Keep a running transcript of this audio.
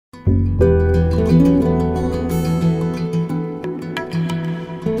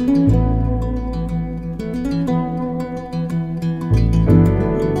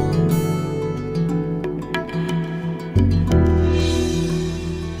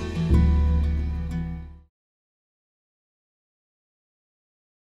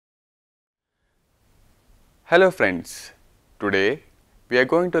Hello friends, today we are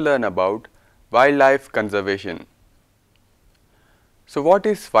going to learn about wildlife conservation. So what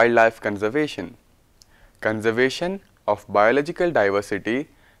is wildlife conservation? Conservation of biological diversity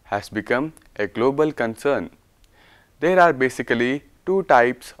has become a global concern. There are basically two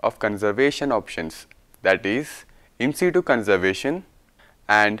types of conservation options, that is in situ conservation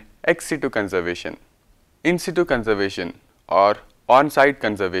and ex situ conservation. In situ conservation or on-site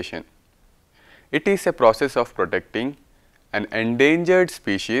conservation. It is a process of protecting an endangered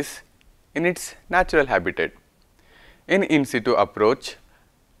species in its natural habitat. An in situ approach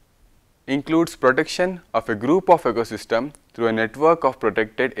includes protection of a group of ecosystem through a network of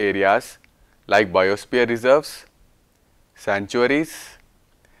protected areas like biosphere reserves, sanctuaries,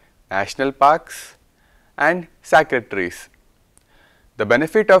 national parks and sacred trees. The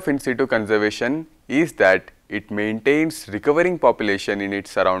benefit of in situ conservation is that it maintains recovering population in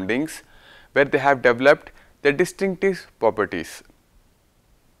its surroundings where they have developed their distinctive properties.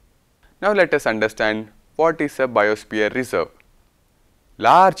 Now let us understand what is a biosphere reserve.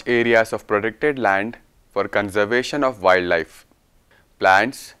 Large areas of protected land for conservation of wildlife,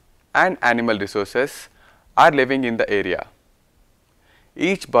 plants and animal resources are living in the area.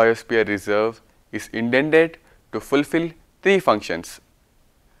 Each biosphere reserve is intended to fulfill three functions.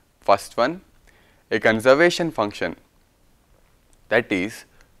 First one, a conservation function, that is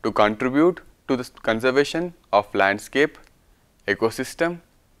to contribute to the conservation of landscape, ecosystem,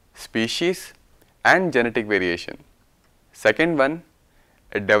 species and genetic variation. Second one,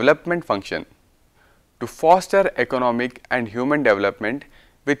 a development function, to foster economic and human development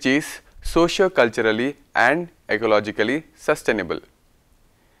which is socio-culturally and ecologically sustainable.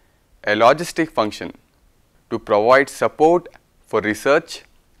 A logistic function, to provide support for research,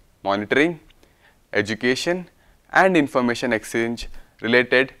 monitoring, education and information exchange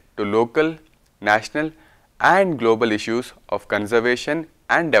related to local, national and global issues of conservation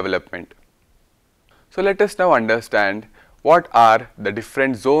and development. So let us now understand what are the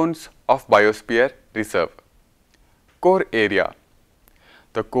different zones of biosphere reserve. Core area.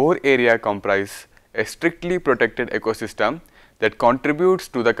 The core area comprises a strictly protected ecosystem that contributes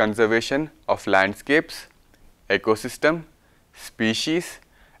to the conservation of landscapes, ecosystem, species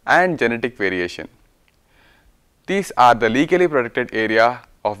and genetic variation. These are the legally protected area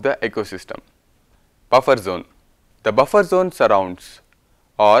of the ecosystem. Buffer zone. The buffer zone surrounds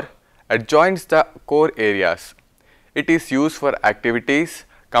or adjoins the core areas. It is used for activities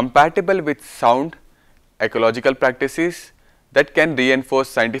compatible with sound ecological practices that can reinforce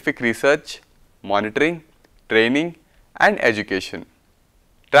scientific research, monitoring, training and education.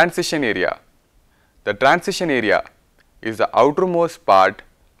 Transition area. The transition area is the outermost part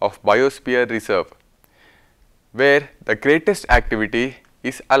of biosphere reserve where the greatest activity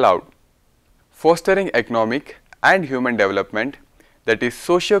is allowed, fostering economic and human development that is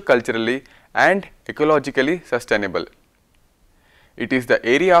socio-culturally and ecologically sustainable. It is the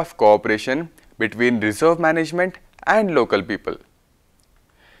area of cooperation between reserve management and local people.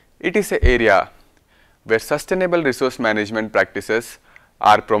 It is an area where sustainable resource management practices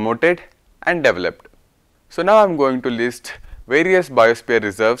are promoted and developed. So now I am going to list various biosphere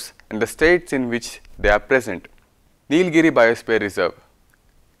reserves and the states in which they are present. Nilgiri Biosphere Reserve,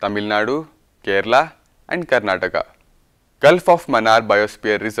 Tamil Nadu, Kerala and Karnataka. Gulf of Mannar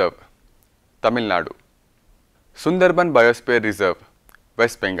Biosphere Reserve, Tamil Nadu. Sundarban Biosphere Reserve,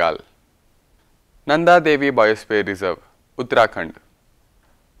 West Bengal. Nanda Devi Biosphere Reserve, Uttarakhand.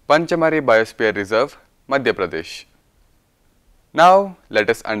 Panchamari Biosphere Reserve, Madhya Pradesh. Now let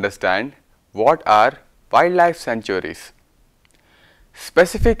us understand what are wildlife sanctuaries.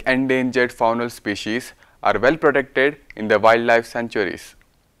 Specific endangered faunal species are well protected in the wildlife sanctuaries.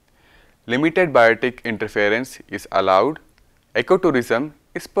 Limited biotic interference is allowed. Ecotourism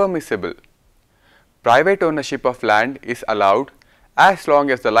is permissible. Private ownership of land is allowed as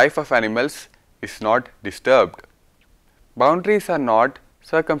long as the life of animals is not disturbed. Boundaries are not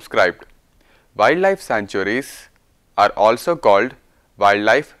circumscribed. Wildlife sanctuaries are also called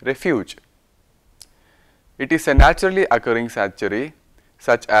wildlife refuge. It is a naturally occurring sanctuary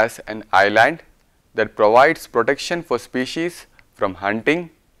such as an island that provides protection for species from hunting,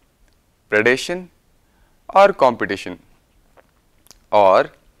 predation or competition.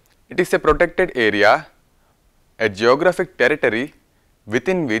 Or it is a protected area, a geographic territory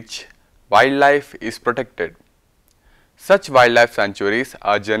within which wildlife is protected. Such wildlife sanctuaries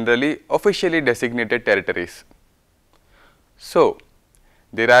are generally officially designated territories. So,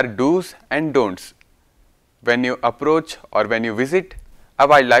 there are do's and don'ts when you approach or when you visit a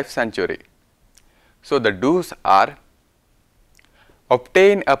wildlife sanctuary. So, the do's are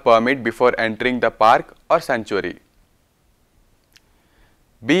Obtain a permit before entering the park or sanctuary.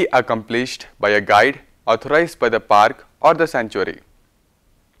 Be accompanied by a guide authorized by the park or the sanctuary.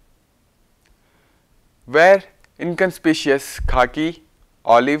 Wear inconspicuous khaki,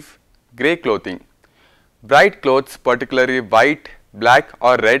 olive, grey clothing. Bright clothes, particularly white, black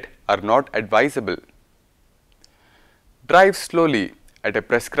or red, are not advisable. Drive slowly at a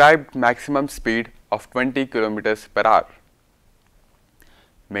prescribed maximum speed of 20 km per hour.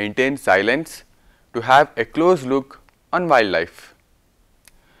 Maintain silence to have a close look on wildlife.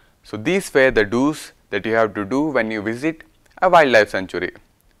 So these were the do's that you have to do when you visit a wildlife sanctuary.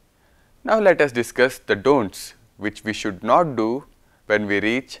 Now let us discuss the don'ts which we should not do when we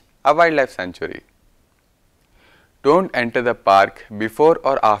reach a wildlife sanctuary. Don't enter the park before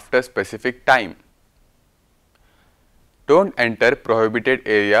or after specific time. Don't enter prohibited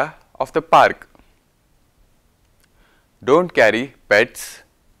area of the park. Don't carry pets,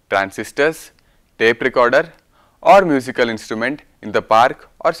 transistors, tape recorder or musical instrument in the park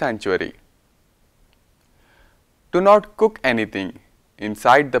or sanctuary. Do not cook anything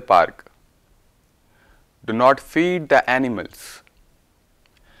inside the park. Do not feed the animals.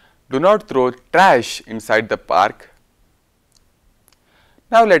 Do not throw trash inside the park.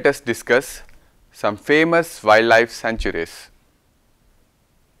 Now let us discuss some famous wildlife sanctuaries.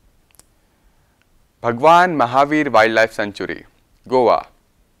 Bhagwan Mahavir Wildlife Sanctuary, Goa,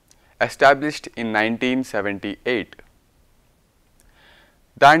 established in 1978.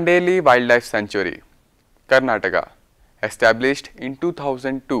 Dandeli Wildlife Sanctuary, Karnataka, established in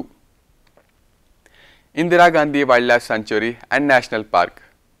 2002. Indira Gandhi Wildlife Sanctuary and National Park,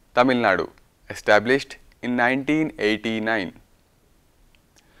 Tamil Nadu, established in 1989.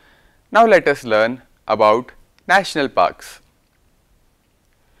 Now let us learn about national parks.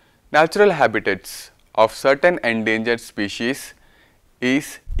 Natural habitats of certain endangered species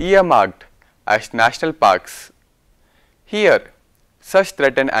is earmarked as national parks. Here, such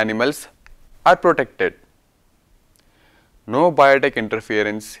threatened animals are protected. No biotech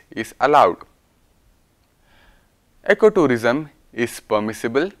interference is allowed. Ecotourism is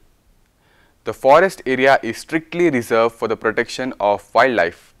permissible. The forest area is strictly reserved for the protection of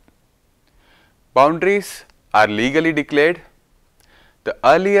wildlife. Boundaries are legally declared. The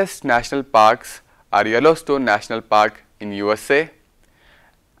earliest national parks are Yellowstone National Park in USA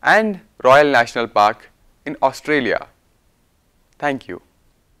and Royal National Park in Australia. Thank you.